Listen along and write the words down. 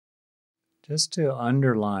just to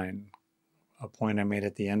underline a point I made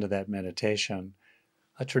at the end of that meditation,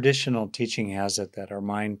 a traditional teaching has it that our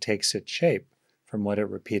mind takes its shape from what it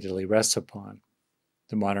repeatedly rests upon.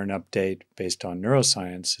 The modern update based on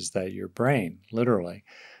neuroscience is that your brain, literally,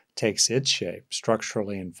 takes its shape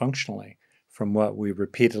structurally and functionally from what we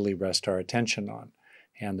repeatedly rest our attention on.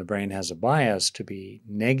 And the brain has a bias to be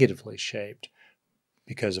negatively shaped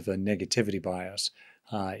because of the negativity bias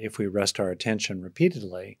if we rest our attention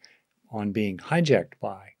repeatedly on being hijacked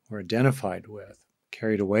by or identified with,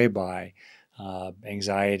 carried away by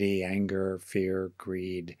anxiety, anger, fear,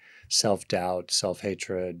 greed, self-doubt,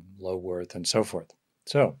 self-hatred, low worth, and so forth.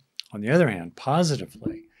 So, on the other hand,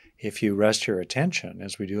 positively, if you rest your attention,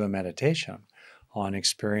 as we do in meditation, on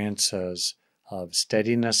experiences of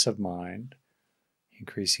steadiness of mind,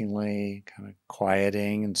 increasingly kind of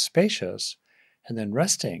quieting and spacious, and then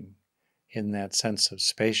resting in that sense of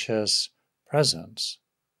spacious presence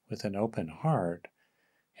with an open heart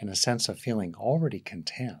and a sense of feeling already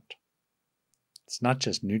content. It's not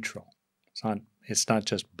just neutral. It's not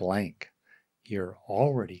just blank. You're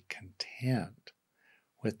already content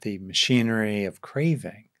with the machinery of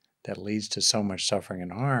craving that leads to so much suffering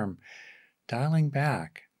and harm, dialing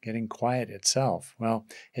back, getting quiet itself. Well,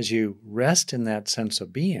 as you rest in that sense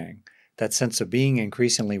of being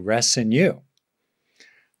increasingly rests in you.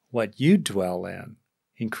 What you dwell in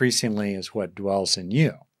increasingly is what dwells in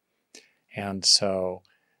you. And so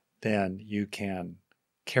then you can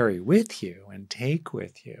carry with you and take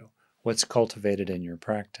with you what's cultivated in your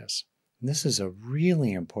practice. And this is a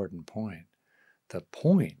really important point. The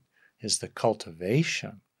point is the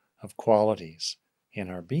cultivation of qualities in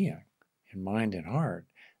our being, in mind and heart,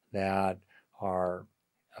 that are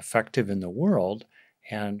effective in the world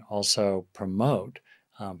and also promote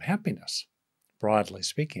happiness, broadly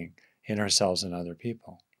speaking, in ourselves and other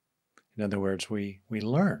people. In other words, we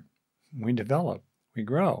learn, we develop, we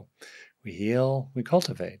grow, we heal, we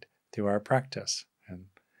cultivate through our practice,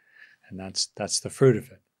 and that's the fruit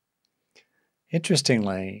of it.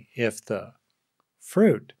 Interestingly, if the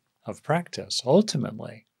fruit of practice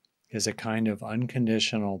ultimately is a kind of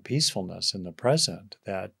unconditional peacefulness in the present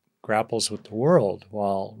that grapples with the world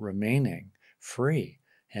while remaining free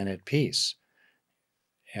and at peace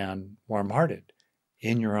and warm-hearted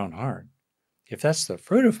in your own heart. If that's the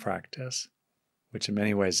fruit of practice, which in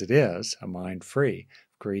many ways it is, a mind free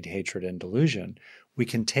of greed, hatred, and delusion, we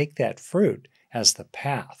can take that fruit as the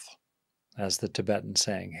path, as the Tibetan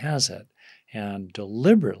saying has it, and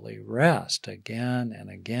deliberately rest again and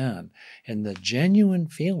again in the genuine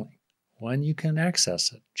feeling, when you can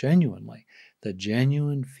access it genuinely, the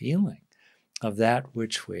genuine feeling of that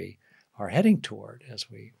which we are heading toward.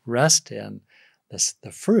 As we rest in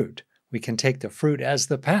the fruit, we can take the fruit as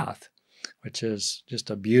the path, which is just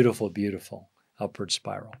a beautiful, beautiful upward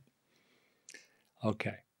spiral.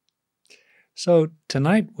 Okay. So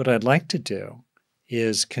tonight, what I'd like to do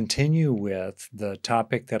is continue with the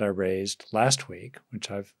topic that I raised last week,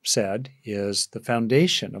 which I've said is the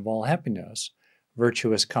foundation of all happiness,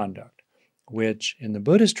 virtuous conduct, which in the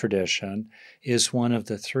Buddhist tradition is one of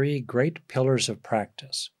the three great pillars of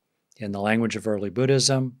practice. In the language of early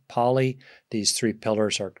Buddhism, Pali, these three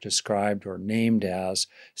pillars are described or named as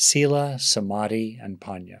Sila, Samadhi, and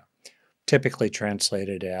Panya, typically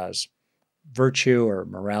translated as virtue or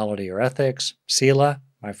morality or ethics, Sila,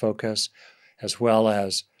 my focus, as well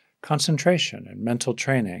as concentration and mental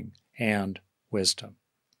training and wisdom.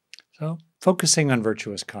 So, focusing on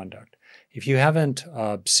virtuous conduct. If you haven't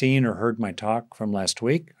seen or heard my talk from last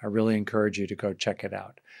week, I really encourage you to go check it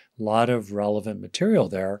out. A lot of relevant material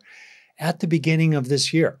there at the beginning of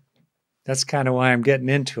this year. That's kind of why I'm getting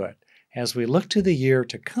into it. As we look to the year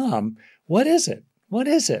to come, what is it? What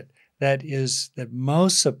is it that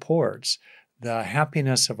most supports the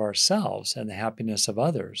happiness of ourselves and the happiness of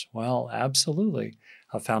others? Well, absolutely.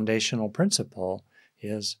 A foundational principle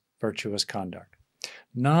is virtuous conduct.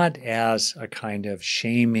 Not as a kind of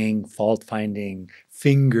shaming, fault-finding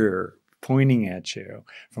finger pointing at you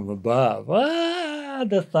from above.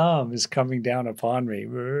 The thumb is coming down upon me.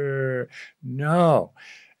 No.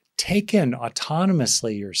 Taken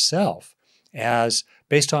autonomously yourself as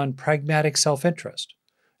based on pragmatic self-interest,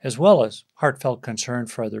 as well as heartfelt concern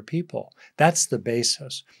for other people. That's the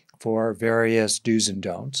basis for various do's and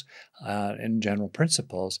don'ts and general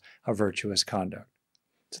principles of virtuous conduct.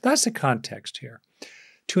 So that's the context here.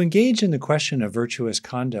 To engage in the question of virtuous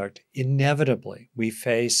conduct, inevitably we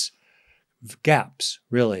face gaps,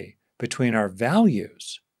 really, between our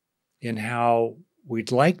values in how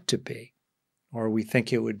we'd like to be, or we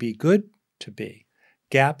think it would be good to be.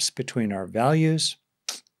 Gaps between our values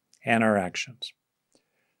and our actions.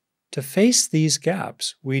 To face these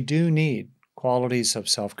gaps, we do need qualities of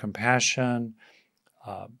self-compassion,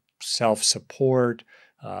 self-support,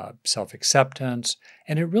 self-acceptance,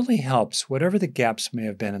 and it really helps, whatever the gaps may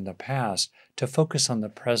have been in the past, to focus on the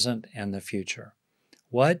present and the future.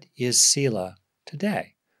 What is sila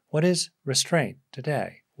today? What is restraint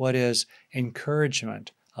today? What is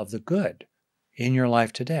encouragement of the good in your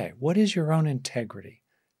life today? What is your own integrity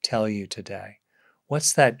tell you today?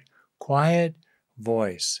 What's that quiet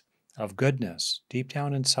voice of goodness deep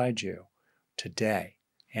down inside you today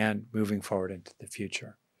and moving forward into the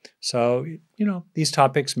future? So, these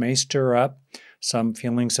topics may stir up some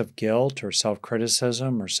feelings of guilt or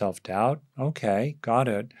self-criticism or self-doubt. Okay, got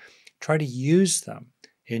it. Try to use them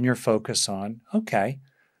in your focus on, okay,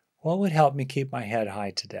 what would help me keep my head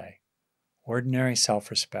high today? Ordinary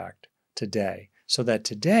self-respect today, so that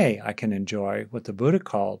today I can enjoy what the Buddha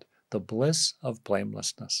called the bliss of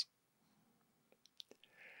blamelessness.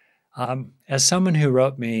 As someone who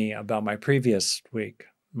wrote me about my previous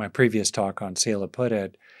talk on Sila put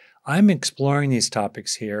it, I'm exploring these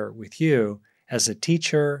topics here with you as a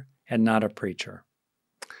teacher and not a preacher.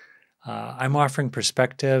 I'm offering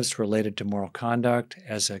perspectives related to moral conduct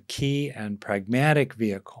as a key and pragmatic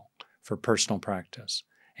vehicle for personal practice.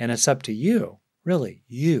 And it's up to you, really,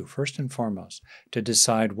 you first and foremost, to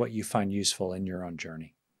decide what you find useful in your own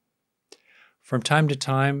journey. From time to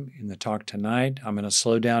time in the talk tonight, I'm going to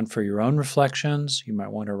slow down for your own reflections. You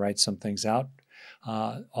might want to write some things out.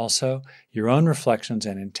 Also, your own reflections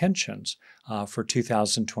and intentions for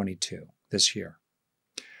 2022, this year.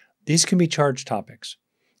 These can be charged topics.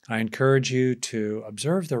 I encourage you to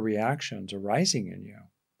observe the reactions arising in you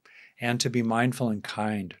and to be mindful and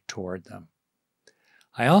kind toward them.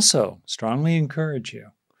 I also strongly encourage you,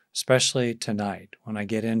 especially tonight when I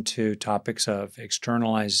get into topics of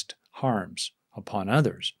externalized harms upon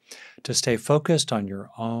others, to stay focused on your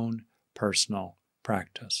own personal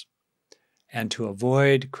practice and to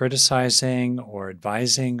avoid criticizing or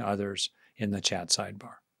advising others in the chat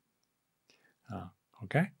sidebar.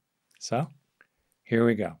 Okay, so here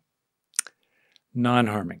we go.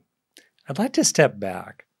 Non-harming. I'd like to step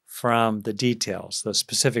back from the details, the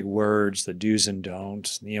specific words, the do's and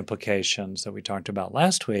don'ts, the implications that we talked about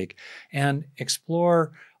last week, and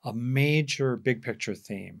explore a major big picture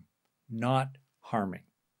theme, not harming,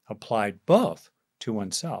 applied both to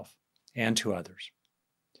oneself and to others.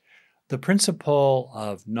 The principle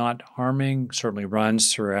of not harming certainly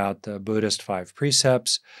runs throughout the Buddhist 5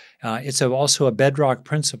 precepts. It's also a bedrock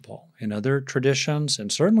principle in other traditions,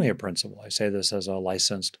 and certainly a principle, I say this as a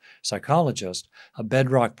licensed psychologist, a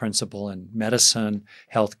bedrock principle in medicine,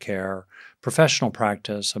 healthcare, professional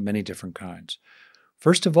practice of many different kinds.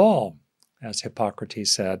 First of all, as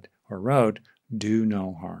Hippocrates said or wrote, do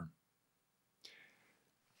no harm.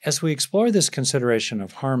 As we explore this consideration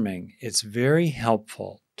of harming, it's very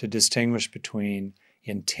helpful to distinguish between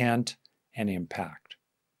intent and impact.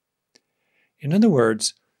 In other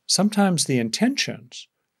words, sometimes the intentions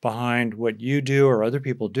behind what you do or other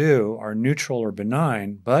people do are neutral or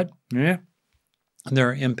benign, but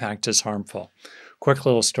their impact is harmful. Quick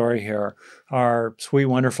little story here. Our sweet,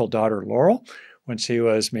 wonderful daughter, Laurel, when she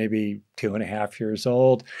was maybe 2.5 years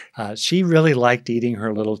old, she really liked eating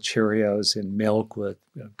her little Cheerios in milk with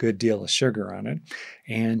a good deal of sugar on it,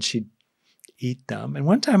 and she'd eat them. And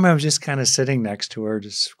one time I was just kind of sitting next to her,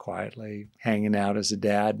 just quietly hanging out as a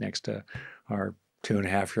dad next to our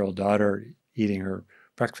 2.5-year-old daughter eating her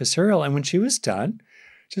breakfast cereal. And when she was done,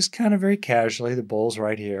 just kind of very casually, the bowl's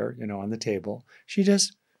right here, on the table, she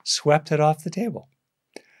just swept it off the table.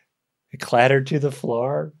 It clattered to the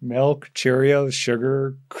floor, milk, Cheerios,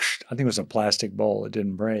 sugar. I think it was a plastic bowl. It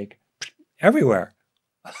didn't break. Everywhere.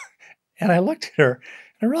 And I looked at her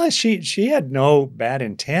and I realized she had no bad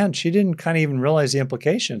intent. She didn't kind of even realize the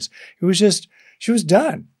implications. It was just, she was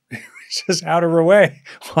done. It was just out of her way.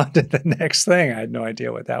 On to the next thing. I had no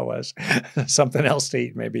idea what that was. Something else to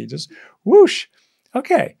eat, maybe. Just whoosh.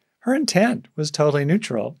 Okay. Her intent was totally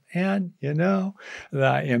neutral. And,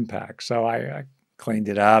 the impact. So I cleaned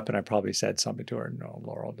it up, and I probably said something to her. No,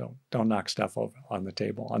 Laurel, don't knock stuff over on the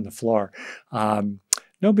table, on the floor.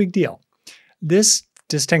 No big deal. This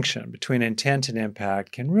distinction between intent and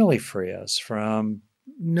impact can really free us from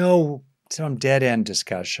some dead-end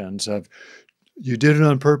discussions of, you did it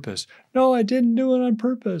on purpose. No, I didn't do it on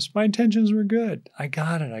purpose. My intentions were good. I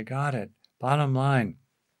got it. Bottom line,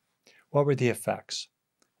 what were the effects?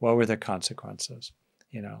 What were the consequences?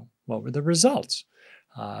 What were the results?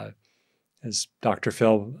 As Dr.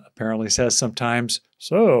 Phil apparently says sometimes,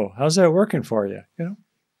 so how's that working for you?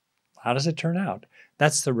 How does it turn out?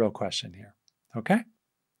 That's the real question here. Okay?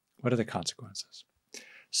 What are the consequences?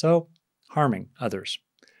 So, harming others.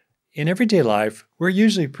 in everyday life, we're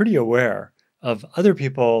usually pretty aware of other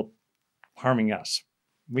people harming us.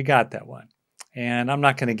 We got that one. And I'm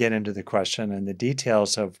not going to get into the question and the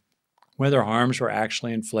details of whether harms were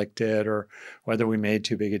actually inflicted or whether we made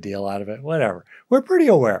too big a deal out of it, whatever. We're pretty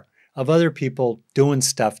aware of other people doing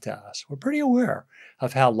stuff to us. We're pretty aware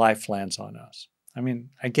of how life lands on us. I mean,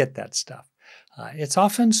 I get that stuff. It's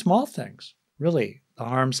often small things, really, the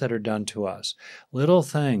harms that are done to us. Little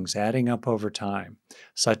things adding up over time,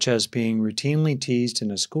 such as being routinely teased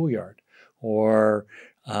in a schoolyard or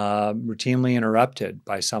routinely interrupted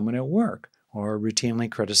by someone at work or routinely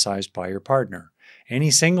criticized by your partner.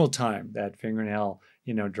 Any single time that fingernail,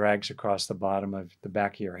 drags across the bottom of the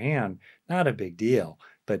back of your hand, not a big deal.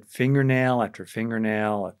 But fingernail after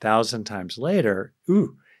fingernail, 1,000 times later,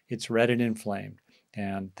 it's red and inflamed,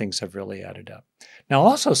 and things have really added up. Now,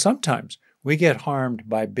 also sometimes we get harmed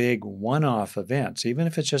by big one-off events, even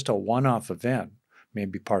if it's just a one-off event,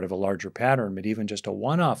 maybe part of a larger pattern, but even just a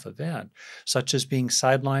one-off event, such as being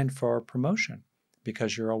sidelined for a promotion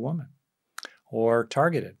because you're a woman, or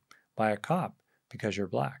targeted by a cop because you're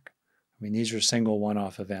Black. I mean, these are single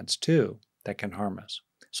one-off events too that can harm us.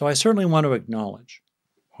 So I certainly want to acknowledge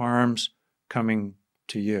harms coming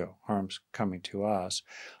to you, harms coming to us.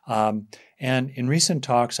 And in recent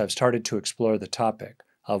talks, I've started to explore the topic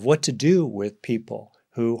of what to do with people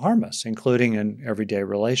who harm us, including in everyday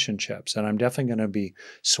relationships. And I'm definitely going to be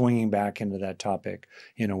swinging back into that topic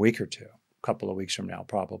in a week or two, a couple of weeks from now,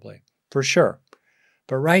 probably, for sure.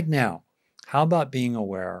 But right now, how about being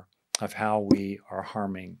aware of how we are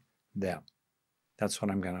harming them? That's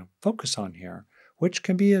what I'm going to focus on here, which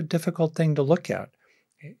can be a difficult thing to look at.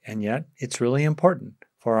 And yet, it's really important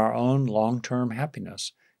for our own long-term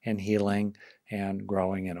happiness and healing and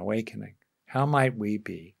growing and awakening. How might we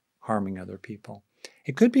be harming other people?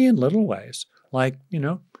 It could be in little ways, like,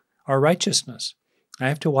 our righteousness. I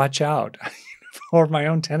have to watch out for my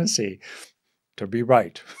own tendency to be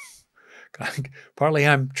right. Partly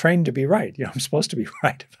I'm trained to be right. I'm supposed to be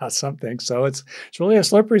right about something. So it's really a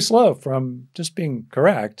slippery slope from just being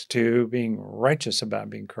correct to being righteous about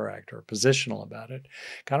being correct or positional about it.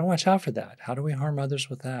 Got to watch out for that. How do we harm others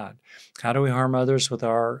with that? How do we harm others with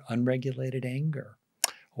our unregulated anger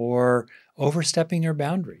or overstepping their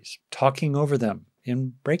boundaries, talking over them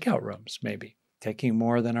in breakout rooms, maybe taking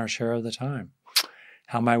more than our share of the time?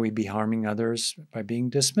 How might we be harming others by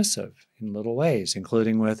being dismissive in little ways,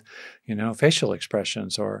 including with, facial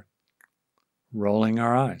expressions or rolling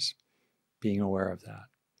our eyes, being aware of that?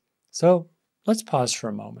 So let's pause for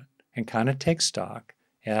a moment and kind of take stock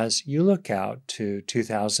as you look out to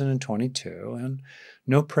 2022, and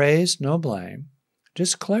no praise, no blame,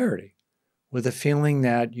 just clarity with a feeling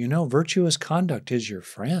that, virtuous conduct is your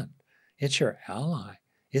friend. It's your ally.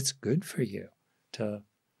 It's good for you to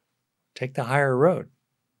take the higher road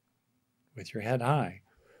with your head high.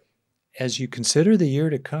 As you consider the year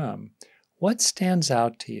to come, what stands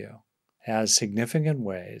out to you as significant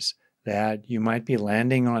ways that you might be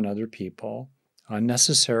landing on other people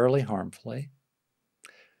unnecessarily harmfully,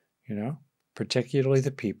 particularly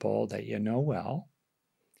the people that you know well,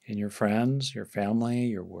 in your friends, your family,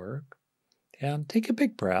 your work? And take a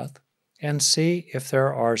big breath and see if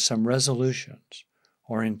there are some resolutions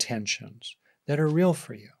or intentions that are real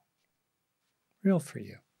for you.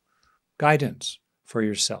 Guidance for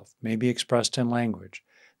yourself, maybe expressed in language,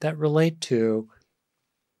 that relate to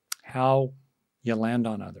how you land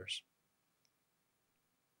on others.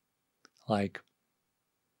 Like,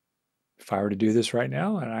 if I were to do this right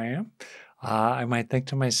now, and I am, I might think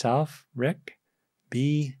to myself, Rick,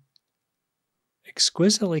 be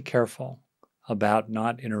exquisitely careful about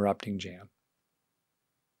not interrupting Jan.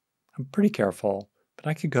 I'm pretty careful, but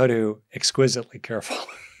I could go to exquisitely careful.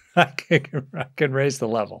 I can raise the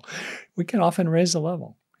level. We can often raise the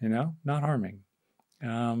level, not harming.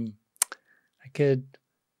 I could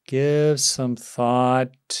give some thought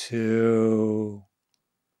to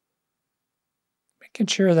making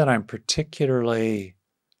sure that I'm particularly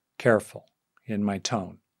careful in my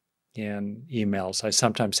tone in emails I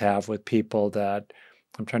sometimes have with people that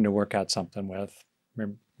I'm trying to work out something with,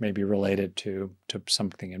 maybe related to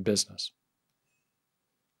something in business.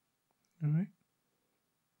 All right.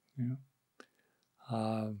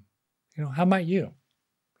 How might you?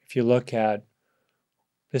 If you look at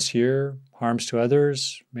this year, harms to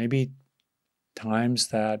others, maybe times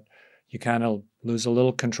that you kind of lose a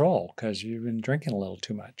little control because you've been drinking a little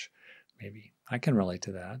too much. Maybe I can relate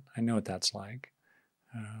to that. I know what that's like.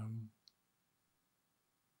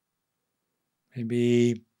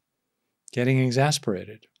 Maybe getting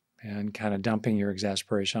exasperated and kind of dumping your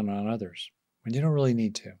exasperation on others when you don't really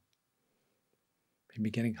need to.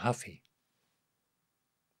 Maybe getting huffy.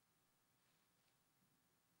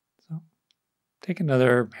 take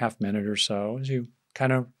another half minute or so as you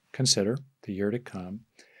kind of consider the year to come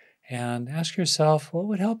and ask yourself what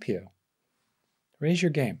would help you raise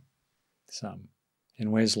your game some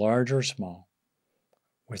in ways large or small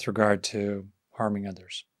with regard to harming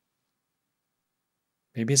others.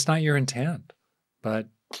 Maybe it's not your intent, but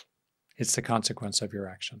it's the consequence of your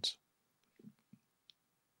actions.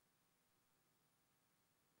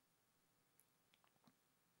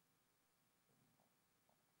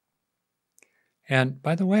 And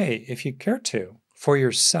by the way, if you care to, for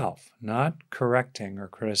yourself, not correcting or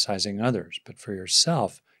criticizing others, but for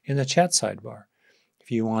yourself in the chat sidebar,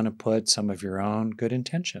 if you want to put some of your own good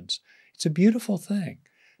intentions, it's a beautiful thing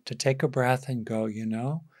to take a breath and go,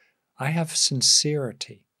 I have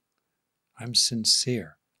sincerity. I'm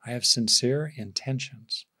sincere. I have sincere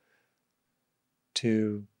intentions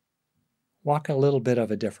to walk a little bit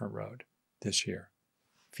of a different road this year.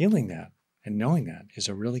 Feeling that and knowing that is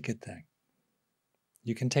a really good thing.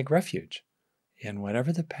 You can take refuge in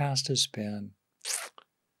whatever the past has been.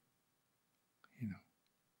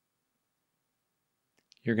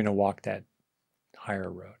 You're going to walk that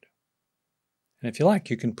higher road. And if you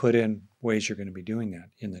like, you can put in ways you're going to be doing that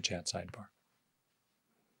in the chat sidebar.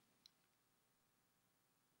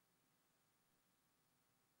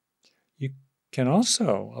 You can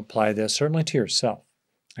also apply this certainly to yourself.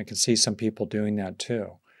 I can see some people doing that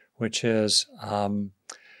too, which is,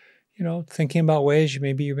 thinking about ways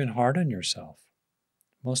maybe you've been hard on yourself.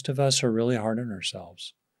 Most of us are really hard on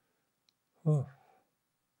ourselves. Oh.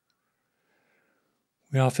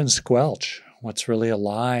 We often squelch what's really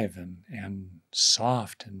alive and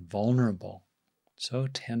soft and vulnerable, so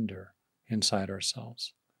tender inside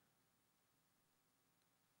ourselves.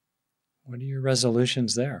 What are your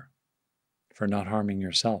resolutions there for not harming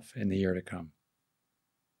yourself in the year to come?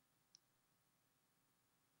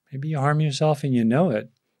 Maybe you harm yourself and you know it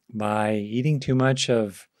by eating too much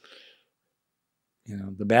of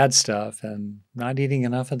the bad stuff and not eating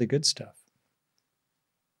enough of the good stuff.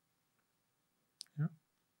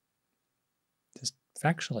 Just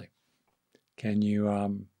factually, can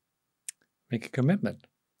you make a commitment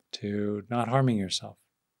to not harming yourself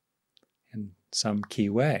in some key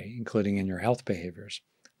way, including in your health behaviors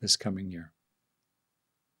this coming year?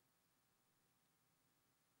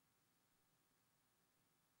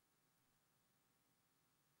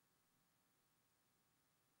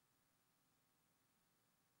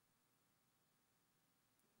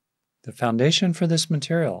 The foundation for this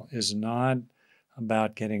material is not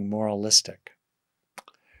about getting moralistic.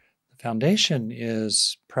 The foundation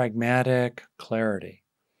is pragmatic clarity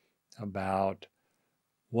about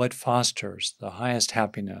what fosters the highest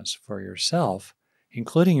happiness for yourself,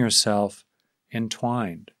 including yourself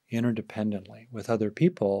entwined interdependently with other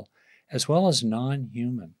people, as well as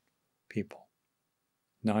non-human people,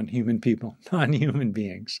 non-human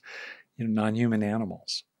beings, non-human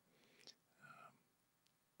animals.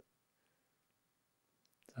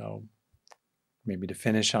 So maybe to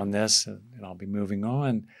finish on this, and I'll be moving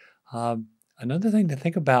on, another thing to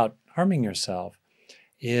think about harming yourself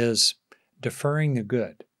is deferring the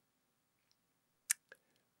good,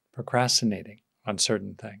 procrastinating on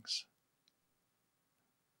certain things.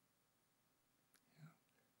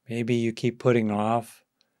 Maybe you keep putting off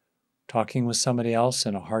talking with somebody else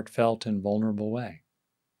in a heartfelt and vulnerable way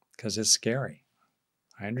because it's scary.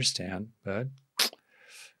 I understand, but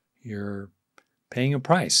you're paying a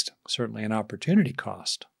price, certainly an opportunity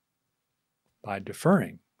cost, by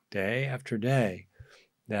deferring day after day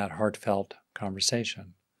that heartfelt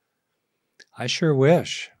conversation. I sure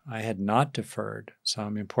wish I had not deferred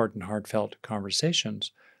some important heartfelt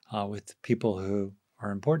conversations with people who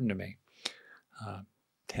are important to me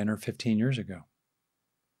 10 or 15 years ago.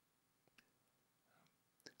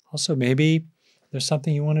 Also, maybe there's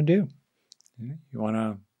something you want to do. You want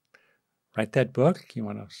to write that book, you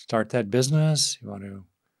want to start that business, you want to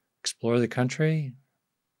explore the country.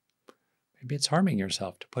 Maybe it's harming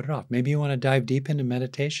yourself to put it off. Maybe you want to dive deep into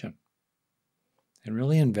meditation and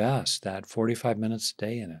really invest that 45 minutes a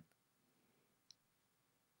day in it.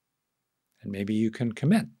 And maybe you can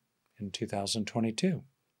commit in 2022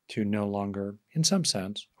 to no longer, in some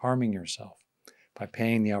sense, harming yourself by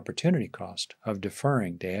paying the opportunity cost of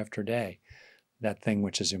deferring day after day that thing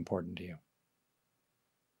which is important to you.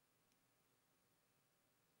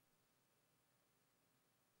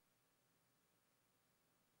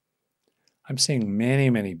 I'm seeing many,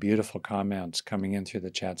 many beautiful comments coming in through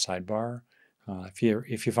the chat sidebar.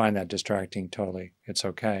 If you find that distracting, totally, it's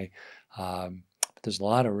okay. But there's a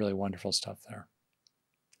lot of really wonderful stuff there.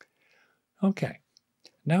 Okay,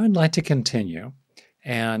 now I'd like to continue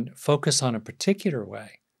and focus on a particular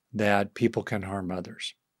way that people can harm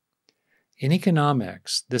others. In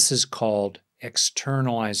economics, this is called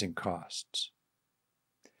externalizing costs.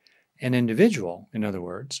 An individual, in other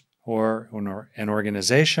words, or an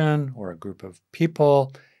organization or a group of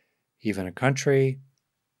people, even a country,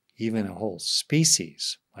 even a whole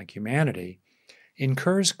species like humanity,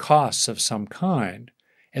 incurs costs of some kind,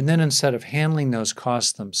 and then instead of handling those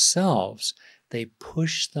costs themselves, they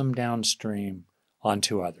push them downstream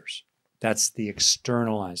onto others. That's the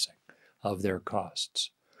externalizing of their costs.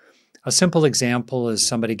 A simple example is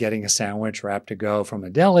somebody getting a sandwich wrapped to go from a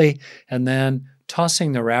deli and then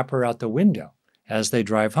tossing the wrapper out the window as they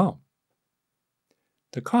drive home.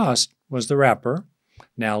 The cost was the wrapper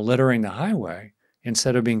now littering the highway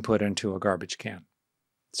instead of being put into a garbage can.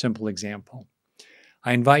 Simple example.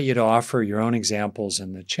 I invite you to offer your own examples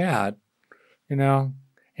in the chat, and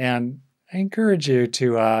I encourage you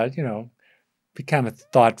to, be kind of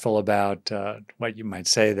thoughtful about what you might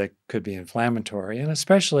say that could be inflammatory, and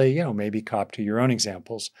especially, maybe cop to your own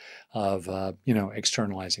examples of,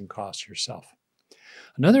 externalizing costs yourself.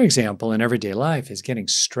 Another example in everyday life is getting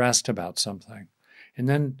stressed about something. And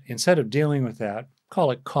then instead of dealing with that,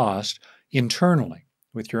 call it cost internally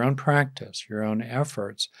with your own practice, your own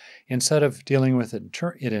efforts. Instead of dealing with it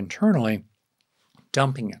internally,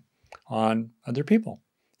 dumping it on other people,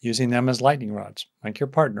 using them as lightning rods, like your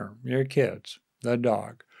partner, your kids, the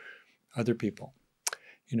dog, other people.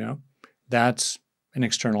 That's an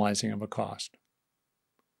externalizing of a cost.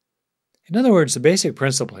 In other words, the basic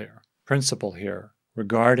principle here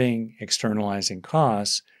regarding externalizing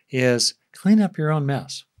costs is clean up your own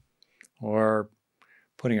mess. Or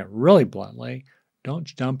putting it really bluntly,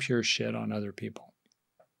 don't dump your shit on other people.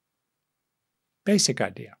 Basic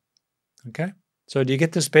idea. Okay? So do you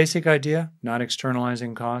get this basic idea? Not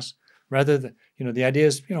externalizing costs. Rather than, the idea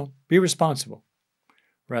is, be responsible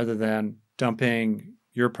rather than dumping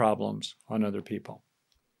your problems on other people.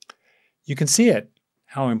 You can see it,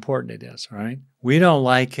 how important it is, right? We don't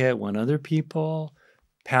like it when other people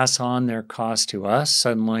pass on their costs to us.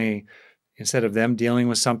 Suddenly, instead of them dealing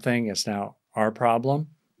with something, it's now our problem.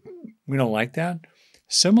 We don't like that.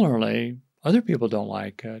 Similarly, other people don't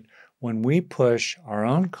like it when we push our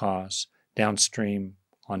own costs downstream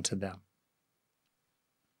onto them.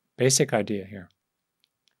 Basic idea here.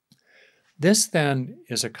 This then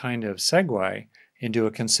is a kind of segue into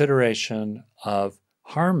a consideration of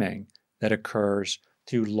harming that occurs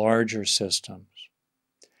through larger systems.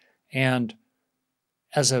 And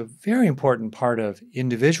as a very important part of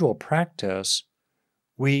individual practice,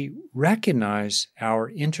 we recognize our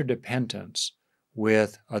interdependence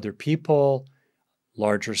with other people,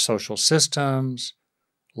 larger social systems,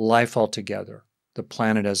 life altogether, the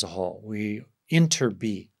planet as a whole. We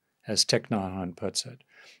interbe, as Thich Nhat Hanh puts it.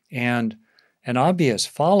 And an obvious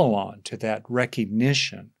follow-on to that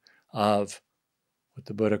recognition of what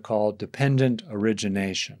the Buddha called dependent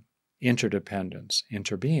origination, interdependence,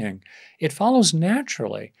 interbeing, it follows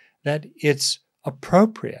naturally that it's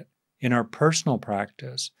appropriate in our personal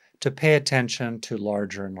practice to pay attention to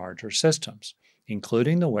larger and larger systems,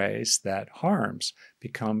 including the ways that harms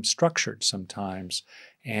become structured sometimes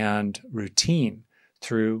and routine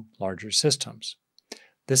through larger systems.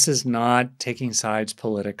 This is not taking sides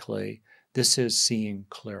politically. This is seeing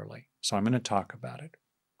clearly. So I'm going to talk about it.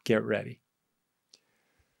 Get ready.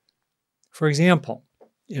 For example,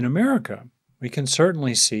 in America, we can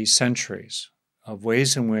certainly see centuries of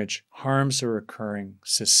ways in which harms are occurring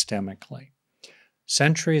systemically.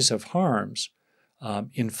 Centuries of harms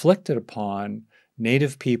inflicted upon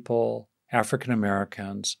Native people, African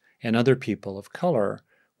Americans, and other people of color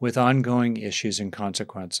with ongoing issues and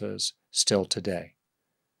consequences still today.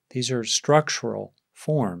 These are structural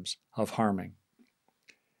forms of harming.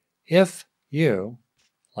 If you,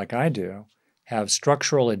 like I do, have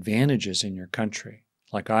structural advantages in your country,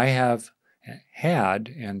 like I have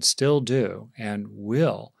had and still do and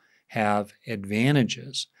will have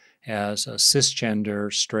advantages as a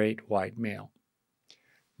cisgender, straight, white male.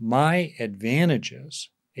 My advantages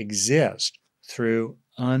exist through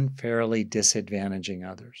unfairly disadvantaging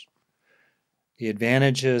others. The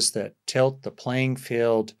advantages that tilt the playing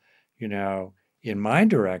field, in my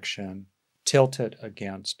direction, tilt it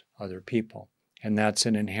against other people. And that's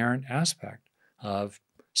an inherent aspect of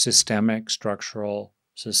systemic, structural,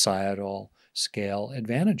 societal scale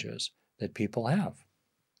advantages that people have.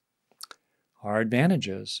 Our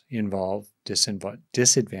advantages involve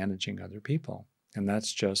disadvantaging other people, and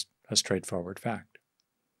that's just a straightforward fact.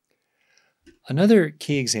 Another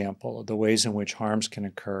key example of the ways in which harms can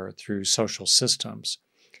occur through social systems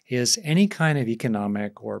is any kind of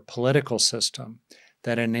economic or political system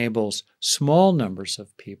that enables small numbers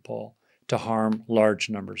of people to harm large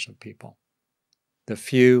numbers of people. The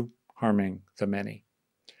few harming the many.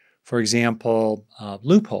 For example,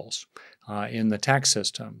 loopholes in the tax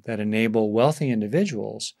system that enable wealthy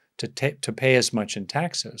individuals to pay as much in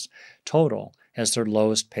taxes total as their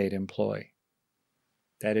lowest paid employee.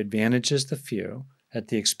 That advantages the few at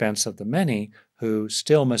the expense of the many who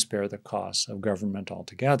still must bear the costs of government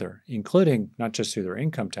altogether, including not just through their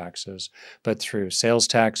income taxes, but through sales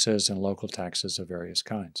taxes and local taxes of various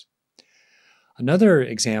kinds. Another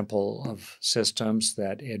example of systems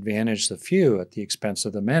that advantage the few at the expense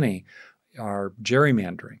of the many are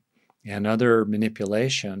gerrymandering and other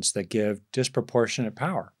manipulations that give disproportionate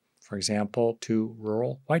power, for example, to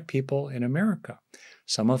rural white people in America,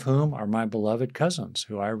 some of whom are my beloved cousins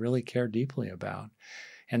who I really care deeply about,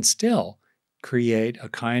 and still create a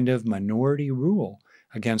kind of minority rule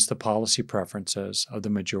against the policy preferences of the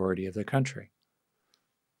majority of the country.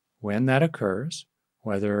 When that occurs,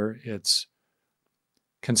 whether it's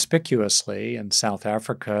conspicuously in South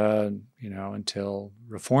Africa, until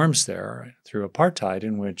reforms there through apartheid,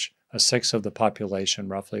 in which a sixth of the population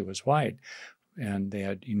roughly was white, and they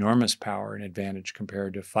had enormous power and advantage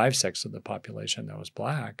compared to 5/6 of the population that was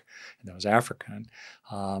black and that was African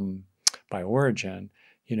by origin,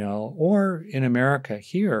 or in America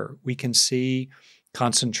here, we can see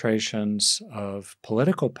concentrations of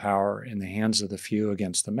political power in the hands of the few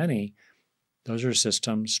against the many. Those are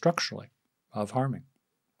systems structurally of harming,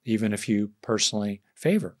 even if you personally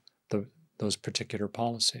favor those particular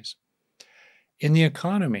policies. In the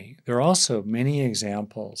economy, there are also many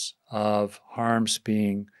examples of harms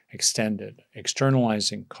being extended,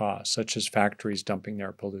 externalizing costs, such as factories dumping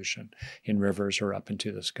their pollution in rivers or up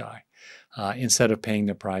into the sky, instead of paying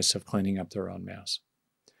the price of cleaning up their own mess.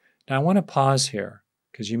 Now, I want to pause here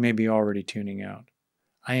because you may be already tuning out.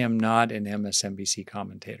 I am not an MSNBC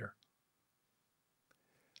commentator.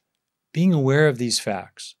 Being aware of these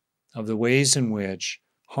facts, of the ways in which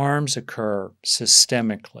harms occur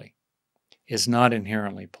systemically, is not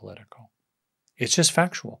inherently political. It's just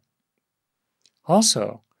factual.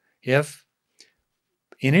 Also, if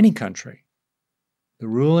in any country, the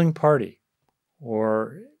ruling party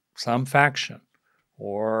or some faction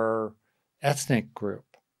or ethnic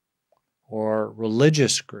group or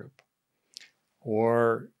religious group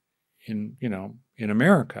or in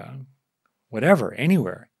America, whatever,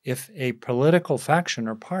 anywhere, if a political faction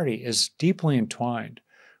or party is deeply entwined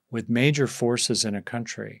with major forces in a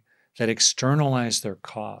country that externalize their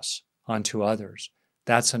costs onto others,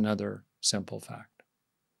 that's another simple fact.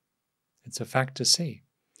 It's a fact to see.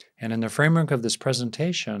 And in the framework of this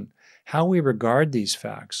presentation, how we regard these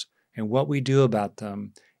facts and what we do about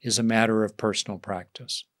them is a matter of personal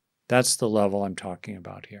practice. That's the level I'm talking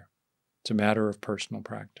about here. It's a matter of personal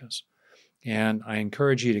practice. And I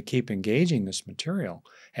encourage you to keep engaging this material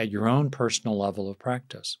at your own personal level of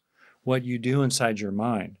practice. What you do inside your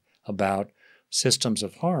mind about systems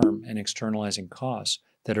of harm and externalizing costs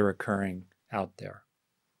that are occurring out there.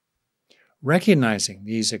 Recognizing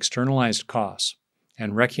these externalized costs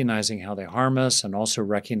and recognizing how they harm us and also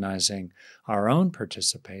recognizing our own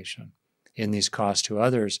participation in these costs to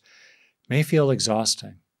others may feel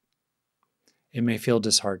exhausting. It may feel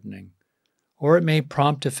disheartening. Or it may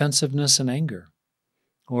prompt defensiveness and anger.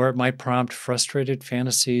 Or it might prompt frustrated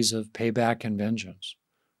fantasies of payback and vengeance.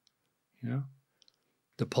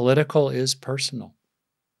 The political is personal.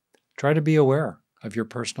 Try to be aware of your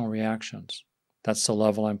personal reactions. That's the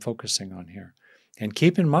level I'm focusing on here. And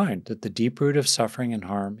keep in mind that the deep root of suffering and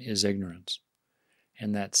harm is ignorance.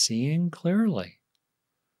 And that seeing clearly,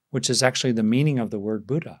 which is actually the meaning of the word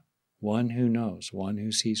Buddha, one who knows, one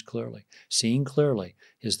who sees clearly. Seeing clearly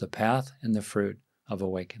is the path and the fruit of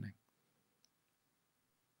awakening.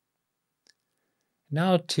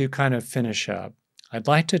 Now, to kind of finish up, I'd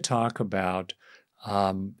like to talk about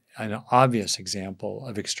an obvious example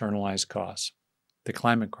of externalized costs, the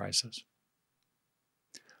climate crisis.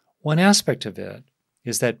 One aspect of it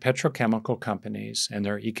is that petrochemical companies and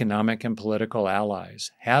their economic and political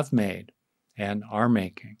allies have made and are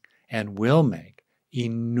making and will make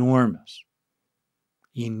enormous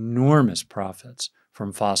profits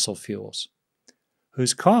from fossil fuels,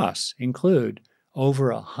 whose costs include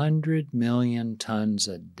over 100 million tons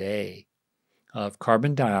a day of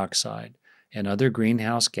carbon dioxide and other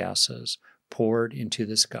greenhouse gases poured into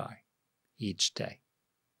the sky each day.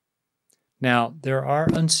 Now, there are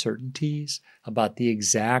uncertainties about the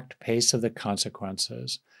exact pace of the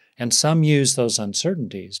consequences, and some use those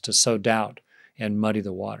uncertainties to sow doubt and muddy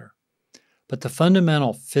the water. But the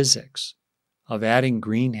fundamental physics of adding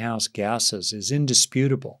greenhouse gases is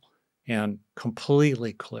indisputable and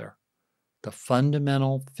completely clear. The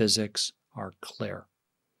fundamental physics are clear.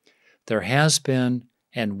 There has been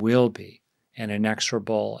and will be and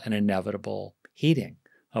inexorable and inevitable heating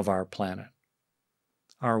of our planet.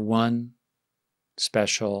 Our one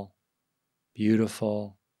special,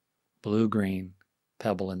 beautiful, blue-green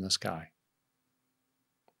pebble in the sky.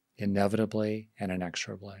 Inevitably and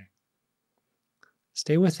inexorably.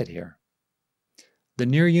 Stay with it here. The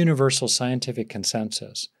near universal scientific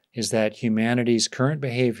consensus is that humanity's current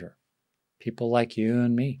behavior, people like you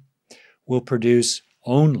and me, will produce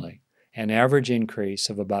only an average increase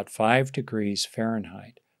of about 5 degrees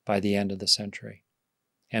Fahrenheit by the end of the century,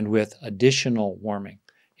 and with additional warming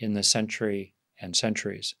in the century and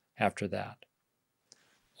centuries after that.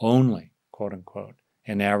 Only, quote unquote,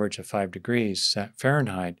 an average of 5 degrees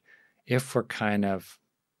Fahrenheit if we're kind of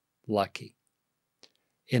lucky.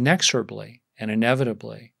 Inexorably and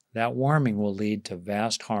inevitably, that warming will lead to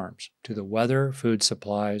vast harms to the weather, food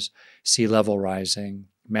supplies, sea level rising,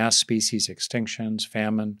 mass species extinctions,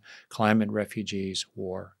 famine, climate refugees,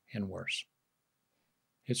 war, and worse.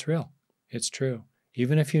 It's real. It's true.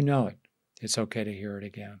 Even if you know it, it's okay to hear it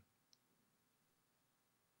again.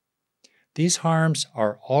 These harms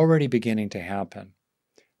are already beginning to happen,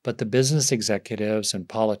 but the business executives and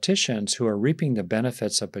politicians who are reaping the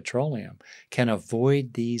benefits of petroleum can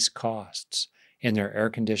avoid these costs in their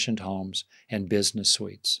air-conditioned homes and business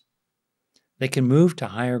suites. They can move to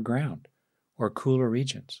higher ground or cooler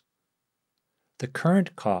regions. The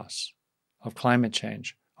current costs of climate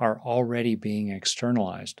change are already being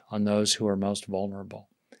externalized on those who are most vulnerable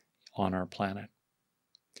on our planet.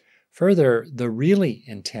 Further, the really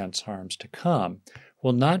intense harms to come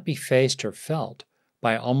will not be faced or felt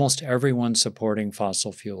by almost everyone supporting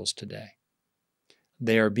fossil fuels today.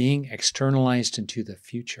 They are being externalized into the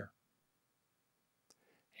future,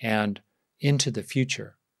 and into the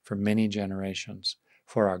future for many generations,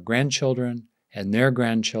 for our grandchildren and their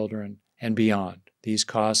grandchildren and beyond. These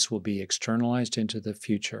costs will be externalized into the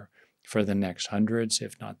future for the next hundreds,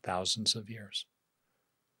 if not thousands of years.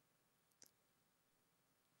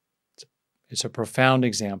 It's a profound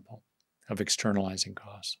example of externalizing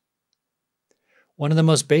costs. One of the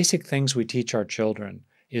most basic things we teach our children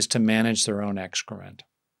is to manage their own excrement.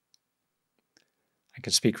 I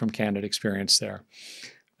can speak from candid experience there.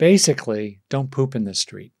 Basically, don't poop in the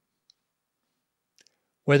street.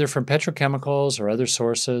 Whether from petrochemicals or other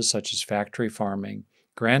sources such as factory farming,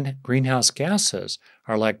 greenhouse gases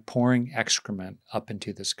are like pouring excrement up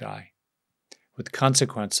into the sky, with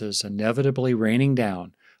consequences inevitably raining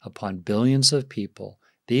down upon billions of people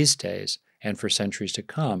these days and for centuries to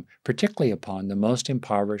come, particularly upon the most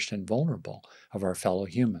impoverished and vulnerable of our fellow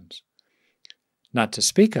humans. Not to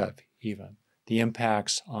speak of, even, the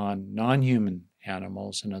impacts on non-human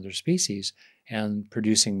animals and other species and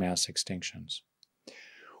producing mass extinctions.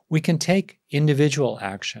 We can take individual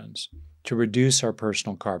actions to reduce our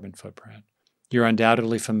personal carbon footprint. You're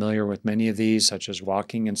undoubtedly familiar with many of these, such as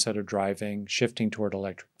walking instead of driving, shifting toward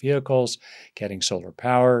electric vehicles, getting solar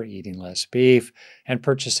power, eating less beef, and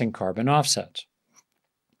purchasing carbon offsets.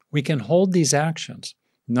 We can hold these actions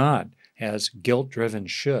not as guilt-driven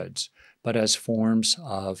shoulds, but as forms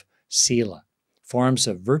of sila, forms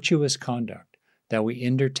of virtuous conduct that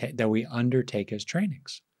we undertake as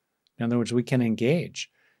trainings. In other words, we can engage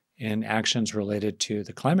in actions related to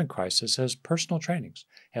the climate crisis as personal trainings,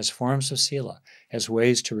 as forms of sila, as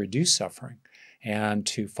ways to reduce suffering and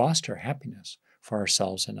to foster happiness for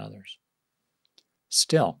ourselves and others.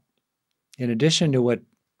 Still, in addition to what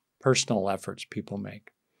personal efforts people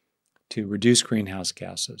make to reduce greenhouse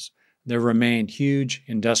gases, there remain huge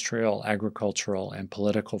industrial, agricultural, and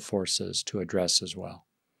political forces to address as well.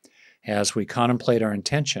 As we contemplate our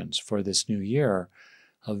intentions for this new year,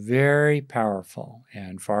 a very powerful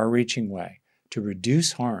and far-reaching way to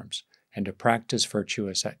reduce harms and to practice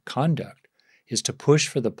virtuous conduct is to push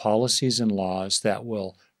for the policies and laws that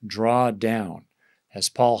will draw down, as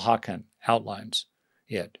Paul Hawken outlines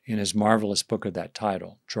it in his marvelous book of that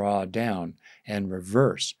title, Draw Down, and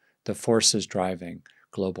reverse the forces driving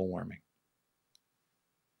global warming.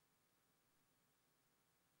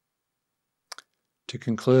 To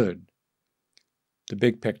conclude, the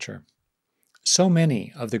big picture. So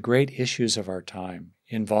many of the great issues of our time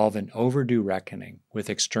involve an overdue reckoning with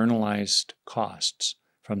externalized costs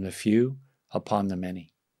from the few upon the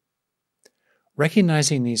many.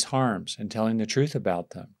 Recognizing these harms and telling the truth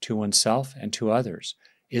about them to oneself and to others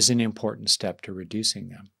is an important step to reducing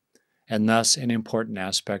them, and thus an important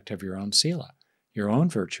aspect of your own sila, your own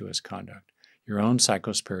virtuous conduct, your own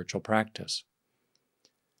psychospiritual practice.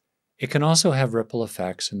 It can also have ripple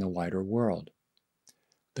effects in the wider world.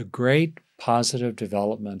 The great positive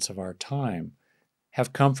developments of our time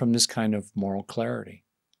have come from this kind of moral clarity,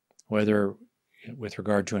 whether with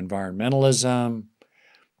regard to environmentalism,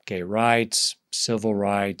 gay rights, civil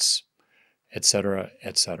rights, etc.,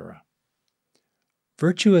 etc.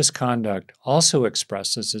 Virtuous conduct also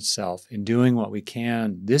expresses itself in doing what we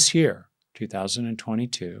can this year,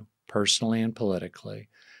 2022, personally and politically,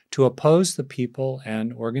 to oppose the people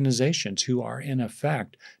and organizations who are, in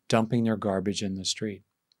effect, dumping their garbage in the street.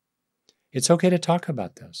 It's okay to talk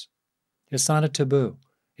about this. It's not a taboo.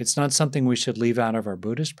 It's not something we should leave out of our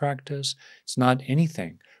Buddhist practice. It's not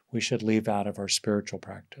anything we should leave out of our spiritual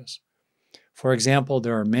practice. For example,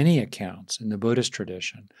 there are many accounts in the Buddhist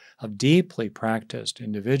tradition of deeply practiced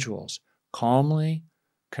individuals calmly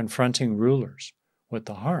confronting rulers with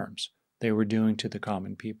the harms they were doing to the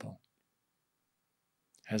common people.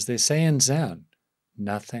 As they say in Zen,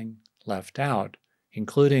 nothing left out,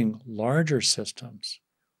 including larger systems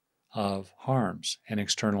of harms and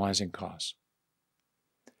externalizing costs.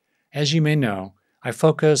 As you may know, I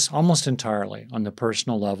focus almost entirely on the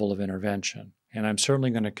personal level of intervention, and I'm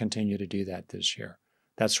certainly going to continue to do that this year.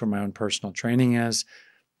 That's where my own personal training is.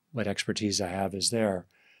 What expertise I have is there.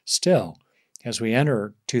 Still, as we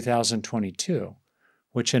enter 2022,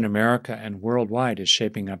 which in America and worldwide is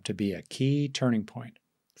shaping up to be a key turning point,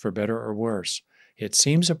 for better or worse, it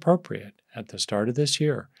seems appropriate at the start of this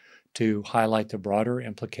year to highlight the broader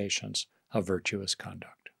implications of virtuous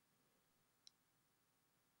conduct.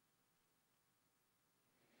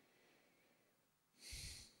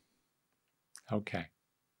 Okay.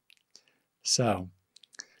 So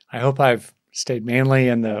I hope I've stayed mainly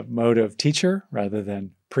in the mode of teacher rather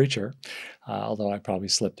than preacher, although I probably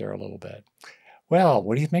slipped there a little bit. Well,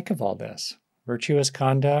 what do you make of all this? Virtuous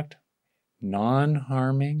conduct,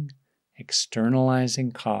 non-harming,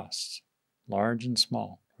 externalizing costs, large and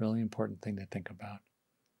small, really important thing to think about.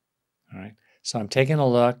 All right. So I'm taking a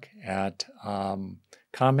look at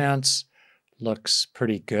comments. Looks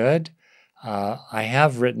pretty good. I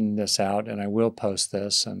have written this out, and I will post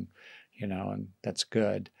this, and that's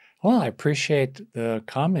good. Well, I appreciate the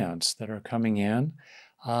comments that are coming in.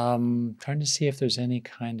 Trying to see if there's any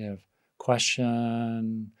kind of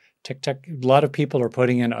question. TikTok. A lot of people are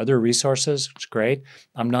putting in other resources. It's great.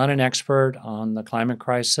 I'm not an expert on the climate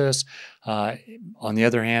crisis. On the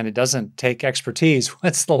other hand, it doesn't take expertise.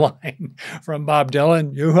 What's the line from Bob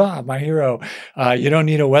Dylan? Yoo-ha, my hero. You don't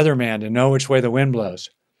need a weatherman to know which way the wind blows.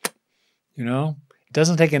 It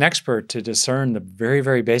doesn't take an expert to discern the very,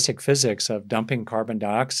 very basic physics of dumping carbon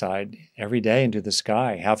dioxide every day into the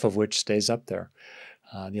sky, half of which stays up there.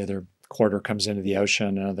 The other quarter comes into the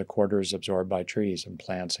ocean, another quarter is absorbed by trees and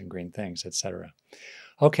plants and green things, etc.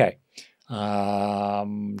 Okay.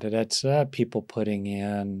 That's people putting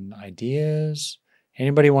in ideas.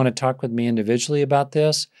 Anybody want to talk with me individually about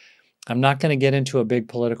this? I'm not going to get into a big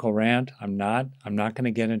political rant. I'm not going to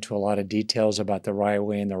get into a lot of details about the right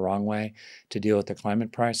way and the wrong way to deal with the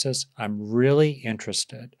climate crisis. I'm really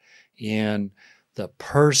interested in the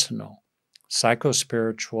personal,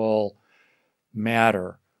 psychospiritual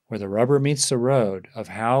matter where the rubber meets the road of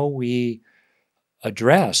how we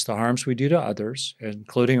address the harms we do to others,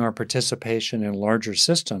 including our participation in larger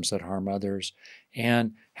systems that harm others,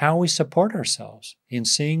 and how we support ourselves in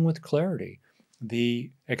seeing with clarity the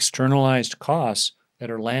externalized costs that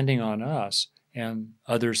are landing on us and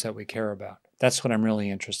others that we care about. That's what I'm really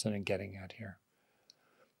interested in getting at here.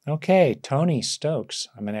 Okay, Tony Stokes.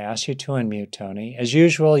 I'm going to ask you to unmute, Tony. As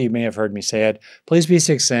usual, you may have heard me say it. Please be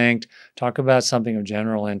succinct. Talk about something of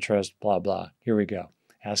general interest, blah, blah. Here we go.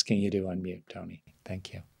 Asking you to unmute, Tony.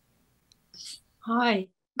 Thank you. Hi,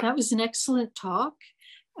 that was an excellent talk.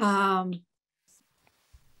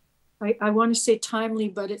 I want to say timely,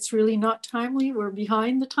 but it's really not timely. We're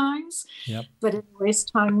behind the times. Yep. But anyways,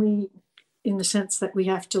 timely in the sense that we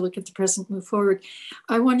have to look at the present, move forward.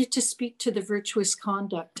 I wanted to speak to the virtuous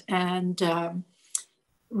conduct and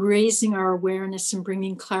raising our awareness and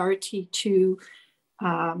bringing clarity to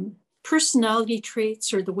personality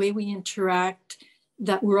traits or the way we interact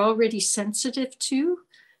that we're already sensitive to,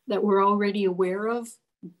 that we're already aware of,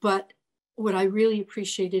 but what I really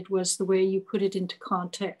appreciated was the way you put it into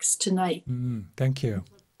context tonight. Thank you.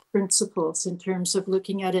 Principles in terms of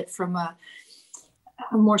looking at it from a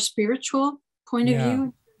more spiritual point of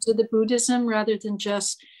view to the Buddhism, rather than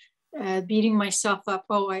just beating myself up.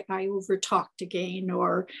 Oh, I overtalked again,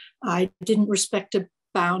 or I didn't respect a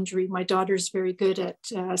boundary. My daughter's very good at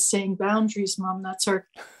saying boundaries, Mom. That's our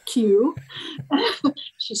cue.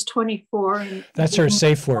 She's 24. And that's her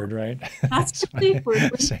safe word, right? That's the safe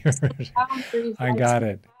word. Safe word. I got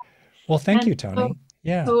it. Well, thank you, Tony.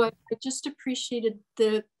 So I just appreciated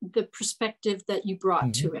the perspective that you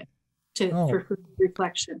brought to it, for her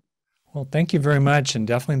reflection. Well, thank you very much, and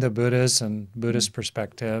definitely the Buddhas and Buddhist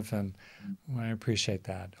perspective, and I appreciate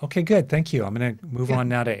that. Okay, good. Thank you. I'm going to move Yeah. on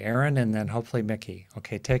now to Aaron and then hopefully Mickey.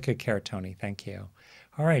 Okay, take good care, Tony. Thank you.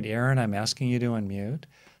 All right, Aaron, I'm asking you to unmute.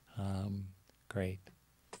 Um, great.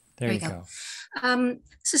 There There you you go. go.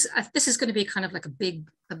 This is going to be kind of like a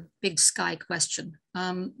big sky question.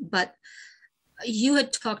 But you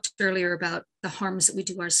had talked earlier about the harms that we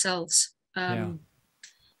do ourselves. Yeah.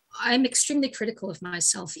 I'm extremely critical of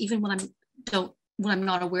myself, even when I'm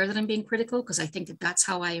not aware that I'm being critical, because I think that that's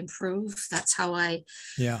how I improve. That's how I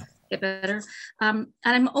Yeah. get better. And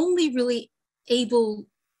I'm only really able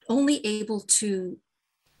to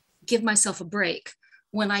give myself a break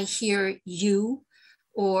when I hear you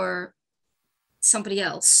or somebody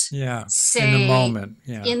else Yeah. say In the moment.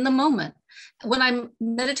 Yeah. in the moment. When I'm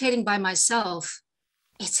meditating by myself,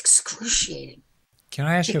 it's excruciating Can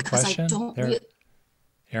I ask you a because I question don't there?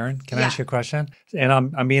 Aaron, can I yeah. ask you a question? And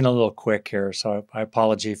I'm being a little quick here, so I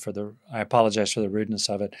apologize for the rudeness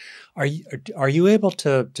of it. Are you able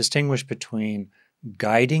to distinguish between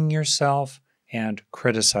guiding yourself and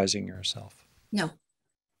criticizing yourself? No.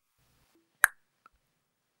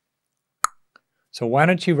 So why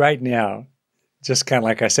don't you right now, just kind of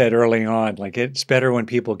like I said early on, like it's better when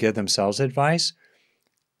people give themselves advice.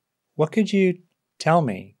 What could you tell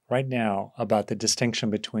me right now about the distinction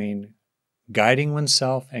between guiding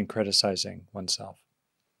oneself and criticizing oneself?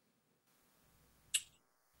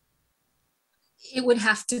 It would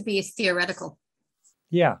have to be theoretical.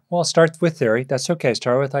 Yeah, well, start with theory. That's okay.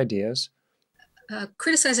 Start with ideas.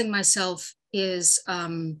 Criticizing myself is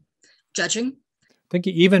judging. I think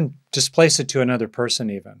you even just place it to another person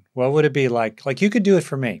even. What would it be like? Like you could do it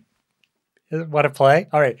for me. Want to play?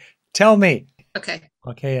 All right. Tell me. Okay.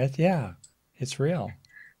 Okay. Yeah, it's real.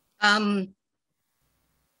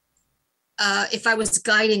 If I was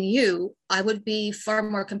guiding you, I would be far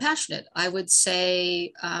more compassionate. I would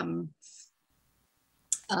say,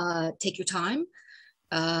 take your time.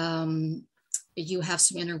 You have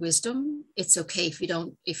some inner wisdom. It's okay if you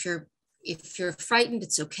don't, if you're frightened,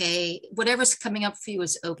 it's okay. Whatever's coming up for you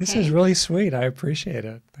is okay. This is really sweet. I appreciate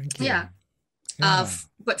it. Thank you. Yeah.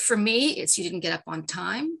 But for me, it's you didn't get up on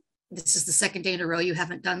time. This is the second day in a row you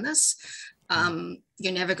haven't done this.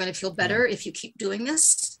 You're never going to feel better if you keep doing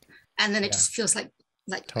this. And then it just feels like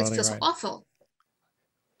totally it feels awful.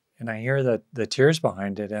 And I hear the tears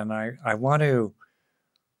behind it. And I want to,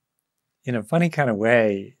 in a funny kind of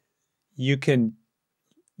way, you can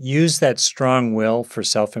use that strong will for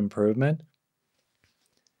self-improvement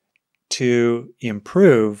to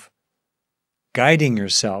improve guiding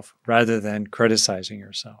yourself rather than criticizing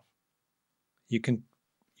yourself. You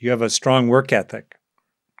have a strong work ethic.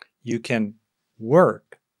 You can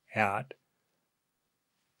work at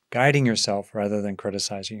guiding yourself rather than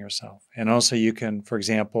criticizing yourself. And also you can, for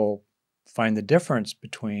example, find the difference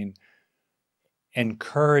between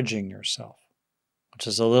encouraging yourself, which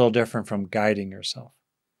is a little different from guiding yourself,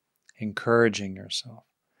 encouraging yourself.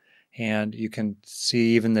 And you can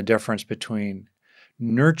see even the difference between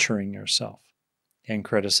nurturing yourself and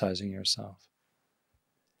criticizing yourself.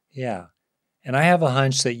 Yeah. And I have a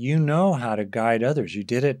hunch that you know how to guide others. You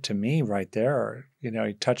did it to me right there.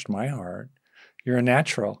 You touched my heart. You're a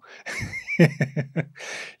natural.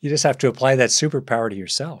 You just have to apply that superpower to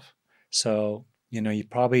yourself. So, you know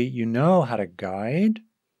how to guide,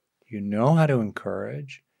 you know how to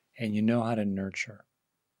encourage, and you know how to nurture.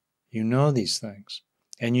 You know these things.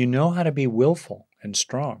 And you know how to be willful and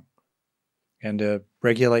strong and to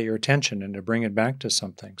regulate your attention and to bring it back to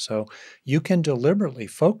something. So you can deliberately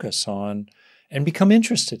focus on and become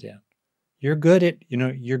interested in. You're good at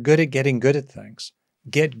getting good at things.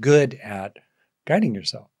 Get good at guiding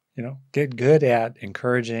yourself, get good at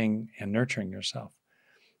encouraging and nurturing yourself.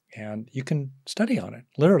 And you can study on it.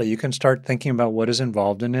 Literally, you can start thinking about what is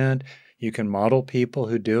involved in it. You can model people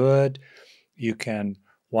who do it. You can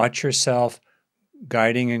watch yourself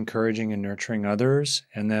guiding, encouraging, and nurturing others,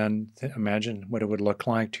 and then imagine what it would look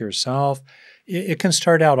like to yourself. It can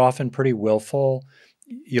start out often pretty willful.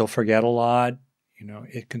 You'll forget a lot.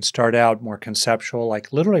 It can start out more conceptual,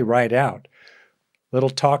 like literally write out little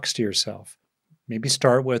talks to yourself. Maybe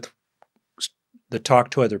start with the talk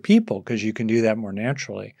to other people because you can do that more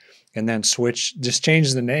naturally, and then just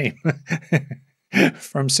change the name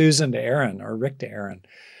from Susan to Aaron or Rick to Aaron.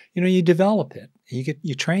 You develop it,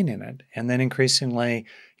 you train in it, and then increasingly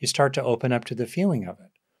you start to open up to the feeling of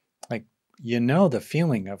it. Like, the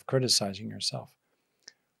feeling of criticizing yourself.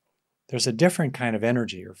 There's a different kind of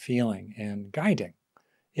energy or feeling in guiding.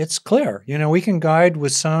 It's clear, we can guide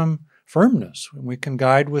with some firmness. We can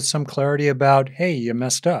guide with some clarity about, hey, you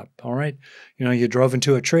messed up. All right. You drove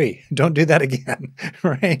into a tree. Don't do that again.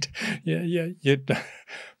 Right.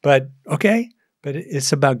 But okay. But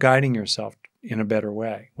it's about guiding yourself in a better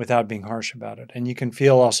way without being harsh about it. And you can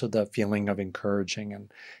feel also the feeling of encouraging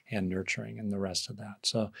and nurturing and the rest of that.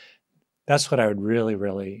 So that's what I would really,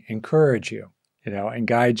 really encourage you, and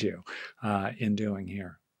guide you in doing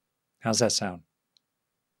here. How's that sound?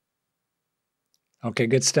 Okay,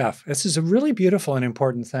 good stuff. This is a really beautiful and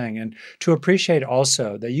important thing. And to appreciate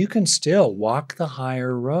also that you can still walk the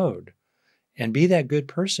higher road and be that good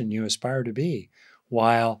person you aspire to be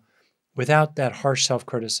while without that harsh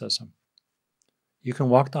self-criticism. You can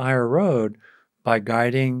walk the higher road by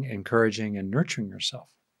guiding, encouraging, and nurturing yourself,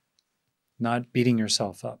 not beating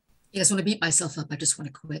yourself up. I just want to beat myself up. I just want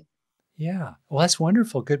to quit. Yeah. Well, that's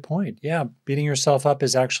wonderful. Good point. Yeah. Beating yourself up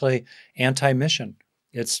is actually anti-mission.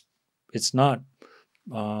 It's not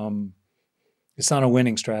a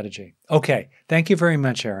winning strategy. Okay. Thank you very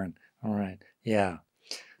much, Aaron. All right. Yeah.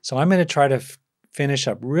 So I'm going to try to finish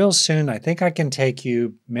up real soon. I think I can take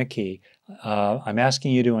you, Mickey. I'm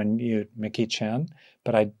asking you to unmute Mickey Chen,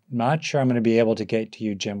 but I'm not sure I'm going to be able to get to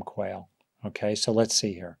you, Jim Quayle. Okay. So let's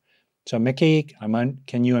see here. So Mickey,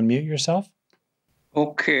 can you unmute yourself?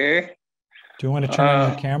 Okay. Do you want to turn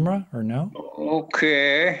on your camera or no?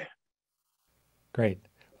 Okay. Great.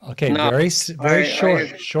 Okay, Now, very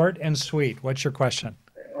short and sweet. What's your question?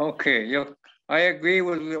 Okay, I agree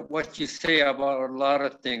with what you say about a lot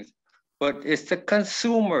of things, but it's the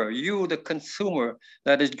consumer, the consumer,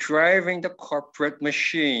 that is driving the corporate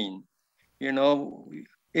machine.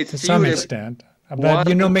 It's to some extent. But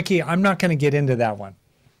Mickey, I'm not going to get into that one.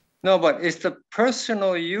 No, but it's the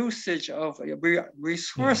personal usage of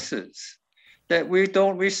resources that we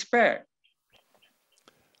don't respect.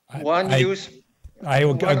 I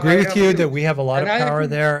agree with you that we have a lot of power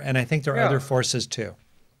there, and I think there are other forces too.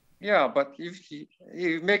 Yeah, but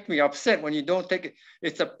you make me upset when you don't take it.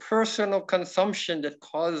 It's a personal consumption that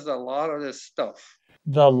causes a lot of this stuff.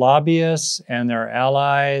 The lobbyists and their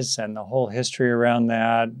allies and the whole history around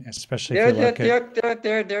that, especially if you look at...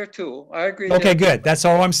 They're there too. I agree. Okay, good. That's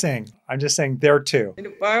all I'm saying. I'm just saying there too.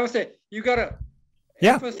 But I would say you got to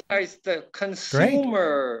emphasize the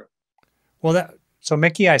consumer. Great. Well, so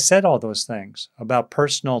Mickey, I said all those things about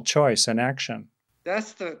personal choice and action.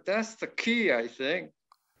 That's the key, I think.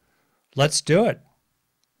 Let's do it.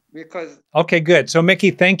 Okay, good. So Mickey,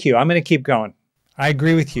 thank you. I'm going to keep going. I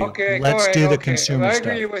agree with you. Okay, let's do the consumer stuff.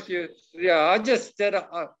 I agree with you. Yeah, I just that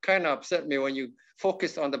kind of upset me when you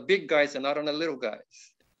focus on the big guys and not on the little guys.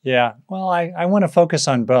 Yeah, well, I want to focus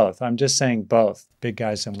on both. I'm just saying both, big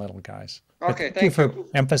guys and little guys. Okay, thank you for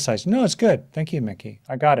emphasizing. No, it's good. Thank you, Mickey.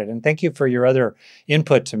 I got it. And thank you for your other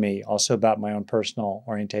input to me also about my own personal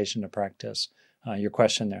orientation to practice, your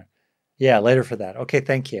question there. Yeah, later for that. Okay,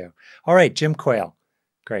 thank you. All right, Jim Quayle.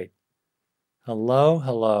 Great.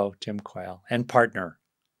 Hello, Jim Quayle. And partner.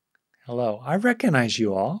 Hello. I recognize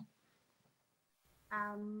you all.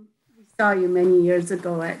 We saw you many years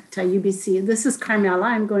ago at UBC. This is Carmela.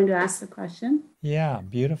 I'm going to ask the question. Yeah,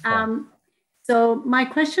 beautiful. So my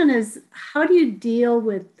question is, how do you deal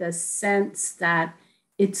with the sense that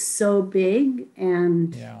it's so big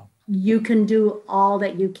and you can do all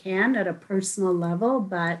that you can at a personal level,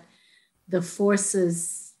 but the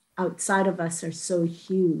forces outside of us are so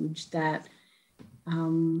huge that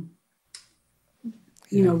we're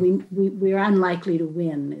unlikely to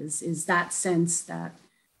win. Is that sense that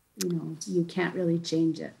you can't really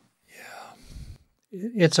change it? Yeah,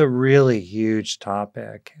 it's a really huge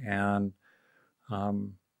topic, and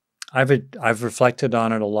I've reflected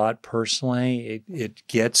on it a lot personally. It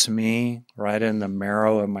gets me right in the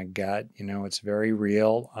marrow of my gut. It's very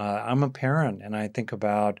real. I'm a parent, and I think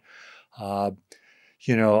about our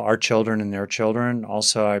children and their children.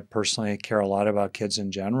 Also, I personally care a lot about kids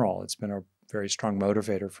in general. It's been a very strong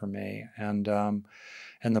motivator for me, and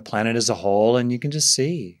the planet as a whole. And you can just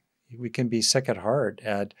see, we can be sick at heart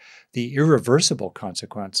at the irreversible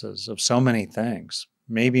consequences of so many things.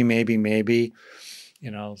 Maybe,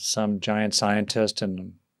 some giant scientist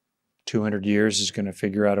in 200 years is going to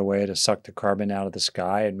figure out a way to suck the carbon out of the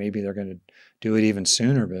sky, and maybe they're going to do it even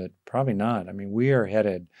sooner, but probably not. I mean, we are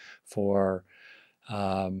headed for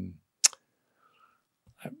I'm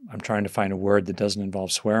trying to find a word that doesn't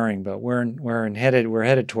involve swearing, but we're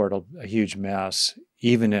headed toward a huge mess,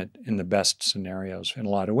 even in the best scenarios in a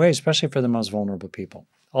lot of ways, especially for the most vulnerable people.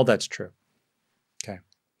 All that's true. Okay.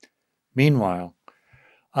 Meanwhile,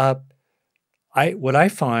 what I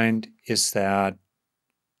find is that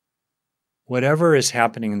whatever is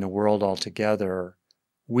happening in the world altogether,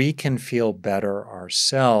 we can feel better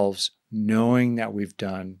ourselves knowing that we've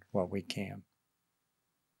done what we can.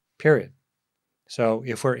 Period. So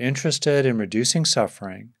if we're interested in reducing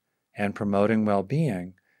suffering and promoting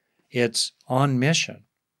well-being, it's on mission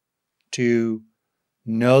to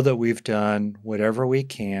know that we've done whatever we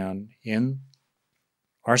can in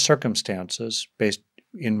our circumstances,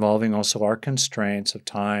 involving also our constraints of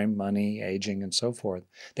time, money, aging, and so forth,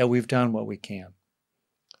 that we've done what we can.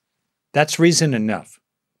 That's reason enough.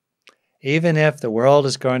 Even if the world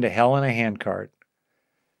is going to hell in a handcart,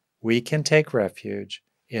 we can take refuge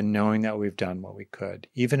in knowing that we've done what we could,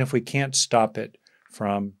 even if we can't stop it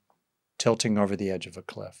from tilting over the edge of a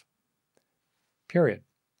cliff. Period.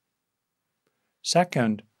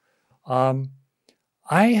 Second, I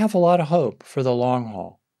have a lot of hope for the long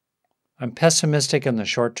haul. I'm pessimistic in the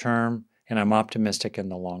short term, and I'm optimistic in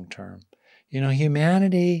the long term.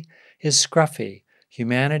 Humanity is scruffy.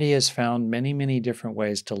 Humanity has found many, many different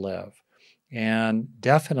ways to live. And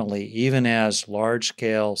definitely, even as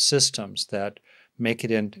large-scale systems that make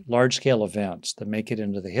it into large-scale events that make it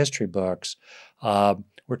into the history books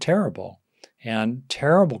were terrible, and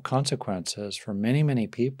terrible consequences for many, many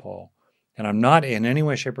people. And I'm not in any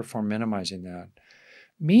way, shape, or form minimizing that.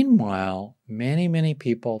 Meanwhile, many, many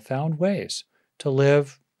people found ways to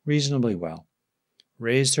live reasonably well,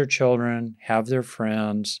 raise their children, have their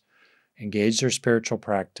friends, engage their spiritual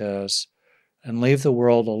practice, and leave the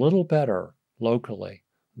world a little better locally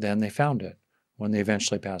than they found it when they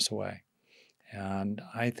eventually pass away. And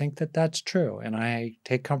I think that that's true. And I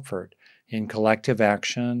take comfort in collective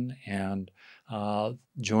action and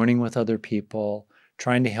joining with other people,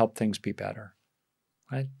 trying to help things be better.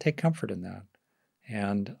 I take comfort in that.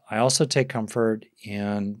 And I also take comfort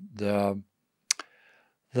in the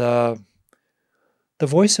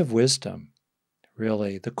voice of wisdom,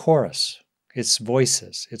 really, the chorus. It's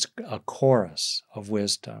voices. It's a chorus of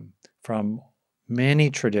wisdom from many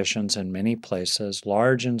traditions and many places,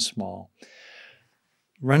 large and small,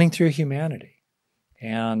 running through humanity.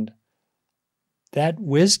 And that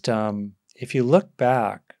wisdom, if you look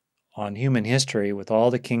back on human history with all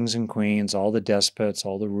the kings and queens, all the despots,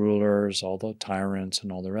 all the rulers, all the tyrants,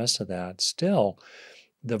 and all the rest of that, still,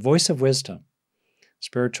 the voice of wisdom,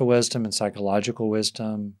 spiritual wisdom and psychological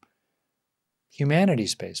wisdom,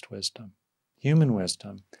 humanities-based wisdom, human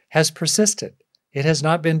wisdom, has persisted. It has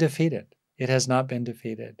not been defeated. It has not been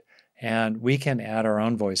defeated. And we can add our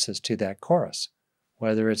own voices to that chorus,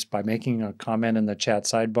 whether it's by making a comment in the chat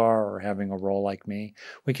sidebar or having a role like me.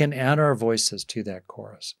 We can add our voices to that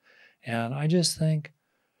chorus. And I just think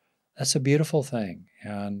that's a beautiful thing.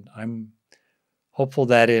 And I'm hopeful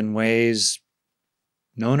that in ways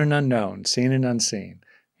known and unknown, seen and unseen,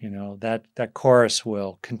 that chorus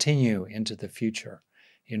will continue into the future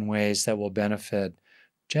in ways that will benefit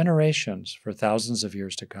generations for thousands of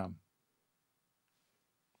years to come.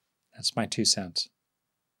 That's my 2 cents.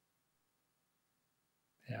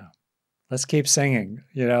 Yeah. Let's keep singing,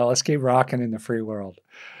 let's keep rocking in the free world.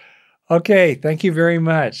 Okay, thank you very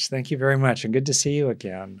much. Thank you very much. And good to see you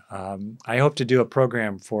again. I hope to do a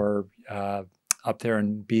program for up there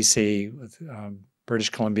in BC with British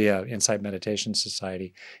Columbia Insight Meditation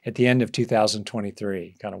Society at the end of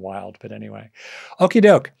 2023. Kind of wild, but anyway. Okie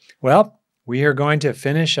doke. Well, we are going to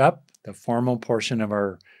finish up the formal portion of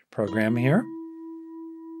our program here.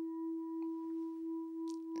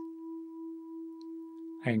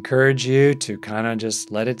 I encourage you to kind of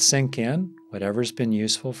just let it sink in, whatever's been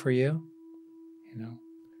useful for you,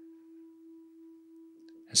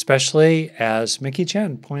 Especially, as Mickey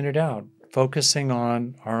Chen pointed out, focusing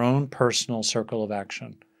on our own personal circle of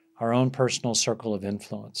action, our own personal circle of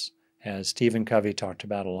influence, as Stephen Covey talked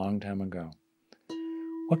about a long time ago.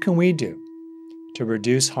 What can we do to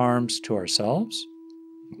reduce harms to ourselves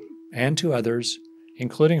and to others,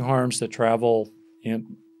 including harms that travel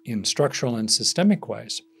in structural and systemic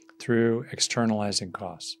ways through externalizing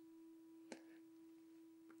costs?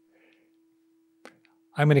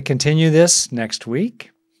 I'm going to continue this next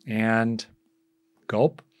week, and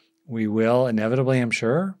gulp, we will inevitably, I'm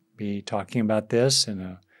sure, be talking about this in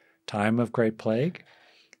a time of great plague.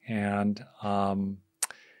 And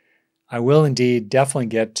I will indeed definitely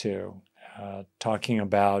get to talking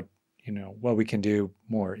about what we can do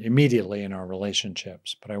more immediately in our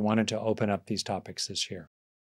relationships. But I wanted to open up these topics this year.